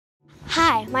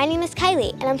Hi, my name is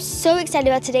Kylie, and I'm so excited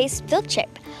about today's field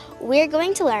trip. We're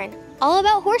going to learn all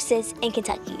about horses in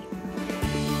Kentucky.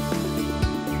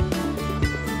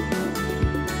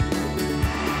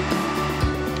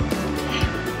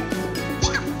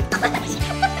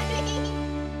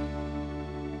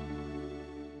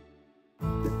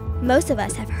 Most of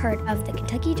us have heard of the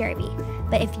Kentucky Derby,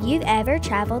 but if you've ever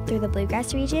traveled through the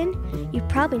bluegrass region, you've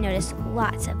probably noticed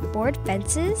lots of board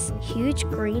fences, huge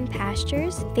green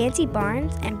pastures, fancy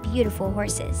barns, and beautiful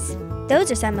horses.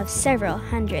 Those are some of several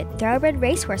hundred thoroughbred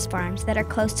racehorse farms that are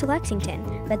close to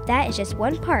Lexington, but that is just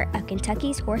one part of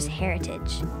Kentucky's horse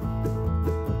heritage.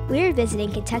 We're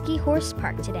visiting Kentucky Horse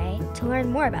Park today to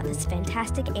learn more about this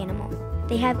fantastic animal.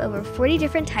 They have over 40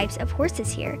 different types of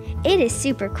horses here. It is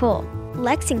super cool.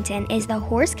 Lexington is the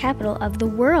horse capital of the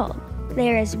world.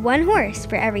 There is one horse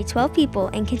for every 12 people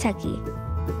in Kentucky.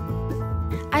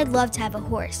 I'd love to have a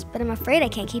horse, but I'm afraid I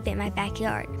can't keep it in my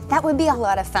backyard. That would be a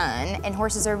lot of fun, and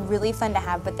horses are really fun to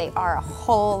have, but they are a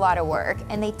whole lot of work,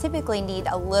 and they typically need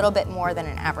a little bit more than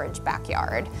an average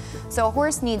backyard. So a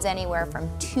horse needs anywhere from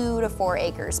 2 to 4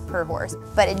 acres per horse.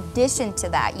 But in addition to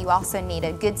that, you also need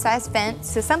a good-sized fence,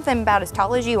 so something about as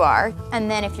tall as you are. And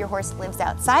then if your horse lives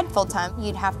outside full-time,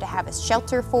 you'd have to have a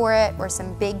shelter for it or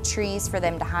some big trees for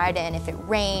them to hide in if it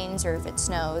rains or if it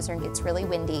snows or gets really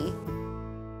windy.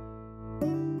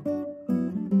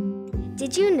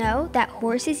 Did you know that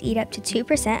horses eat up to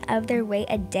 2% of their weight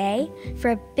a day? For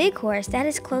a big horse, that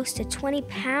is close to 20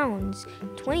 pounds.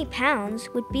 20 pounds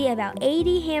would be about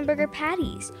 80 hamburger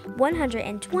patties,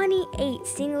 128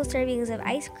 single servings of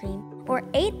ice cream, or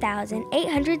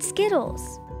 8,800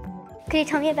 Skittles. Could you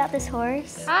tell me about this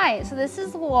horse? Hi, so this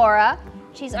is Laura.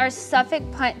 She's our Suffolk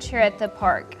punch here at the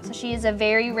park. So she is a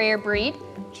very rare breed.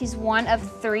 She's one of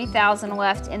 3,000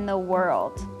 left in the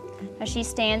world. Now she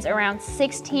stands around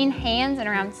 16 hands and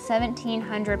around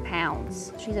 1,700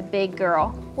 pounds. She's a big girl.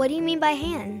 What do you mean by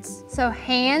hands? So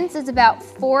hands is about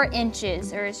 4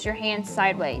 inches, or it's your hands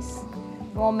sideways.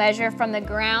 We'll measure from the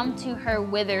ground to her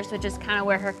withers, which is kind of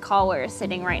where her collar is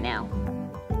sitting right now.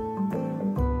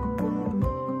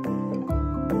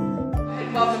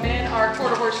 Welcome in our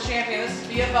quarter horse champion. This is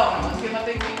Bia Bono. Let's give him a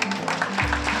big hand.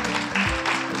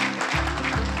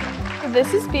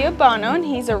 This is Bia Bono, and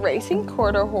he's a racing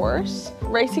quarter horse.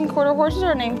 Racing quarter horses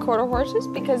are named quarter horses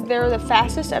because they're the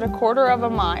fastest at a quarter of a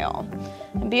mile.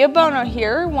 And Bia Bono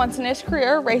here, once in his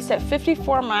career, raced at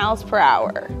 54 miles per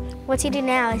hour. What's he do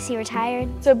now? Is he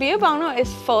retired? So Bia Bono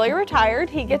is fully retired.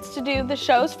 He gets to do the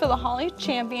shows for the Holly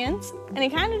Champions, and he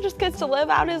kind of just gets to live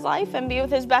out his life and be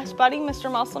with his best buddy, Mr.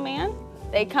 Muscle Man.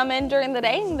 They come in during the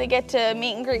day and they get to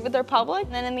meet and greet with their public,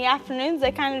 and then in the afternoons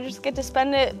they kind of just get to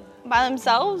spend it by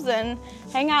themselves and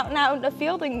hang out in the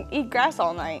field and eat grass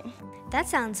all night. That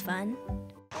sounds fun.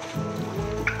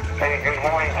 Hey, good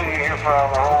morning to you here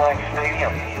from the Whole Lake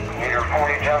Stadium. Your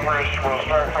 40 jumpers will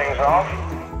start things off.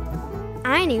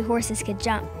 I knew horses could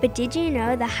jump, but did you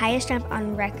know the highest jump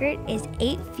on record is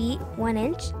 8 feet 1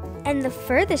 inch? And the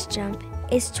furthest jump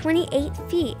is 28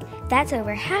 feet. That's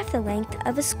over half the length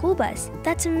of a school bus.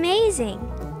 That's amazing.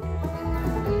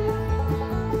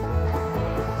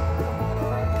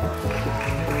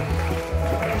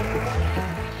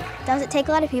 Does it take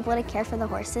a lot of people to care for the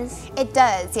horses? It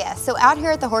does, yes. So out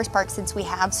here at the horse park, since we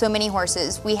have so many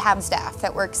horses, we have staff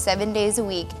that work 7 days a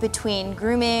week between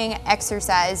grooming,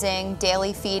 exercising,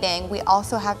 daily feeding. We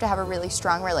also have to have a really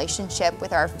strong relationship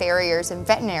with our farriers and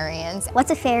veterinarians.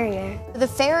 What's a farrier? The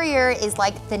farrier is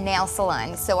like the nail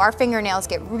salon. So our fingernails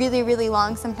get really, really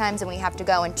long sometimes, and we have to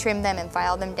go and trim them and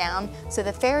file them down. So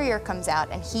the farrier comes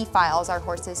out and he files our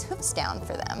horses' hoofs down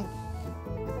for them.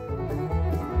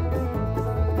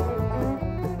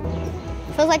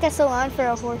 Feels like a salon for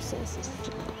our horses.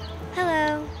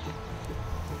 Hello.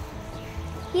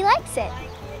 He likes it.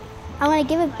 I want to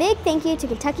give a big thank you to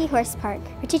Kentucky Horse Park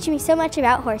for teaching me so much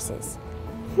about horses.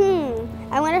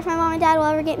 I wonder if my mom and dad will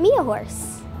ever get me a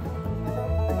horse.